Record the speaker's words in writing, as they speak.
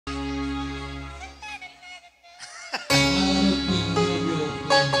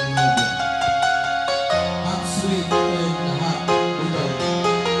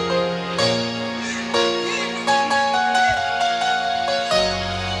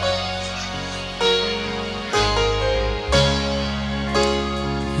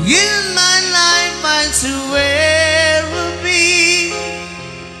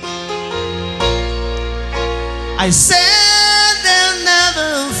I said they'll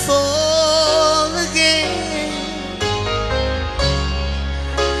never fall again.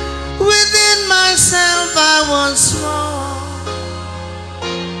 Within myself I was wrong.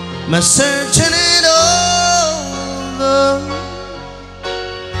 My searching it over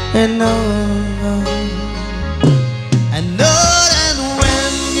and over. I know that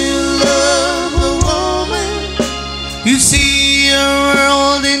when you love a woman, you see your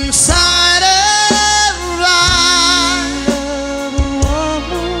world inside her eyes.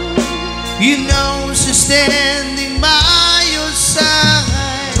 You know she's standing by your side.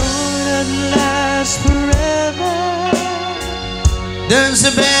 Don't it last forever? There's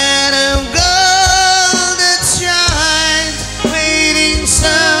a bed of gold that shines, waiting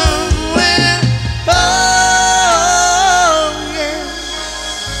somewhere. Oh, yeah.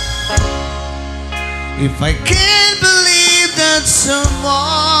 If I can't believe that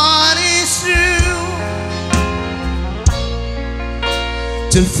someone is true,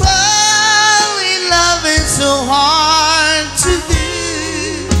 to fall in love is so hard to do.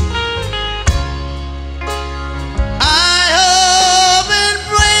 I hope and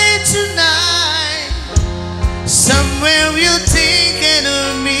pray tonight somewhere you're thinking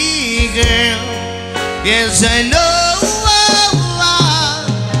of me, girl. Yes, I know.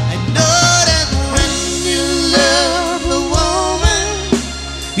 I know that when you love a woman,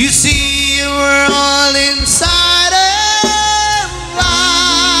 you see your world inside her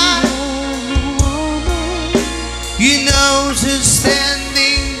eyes. You know she's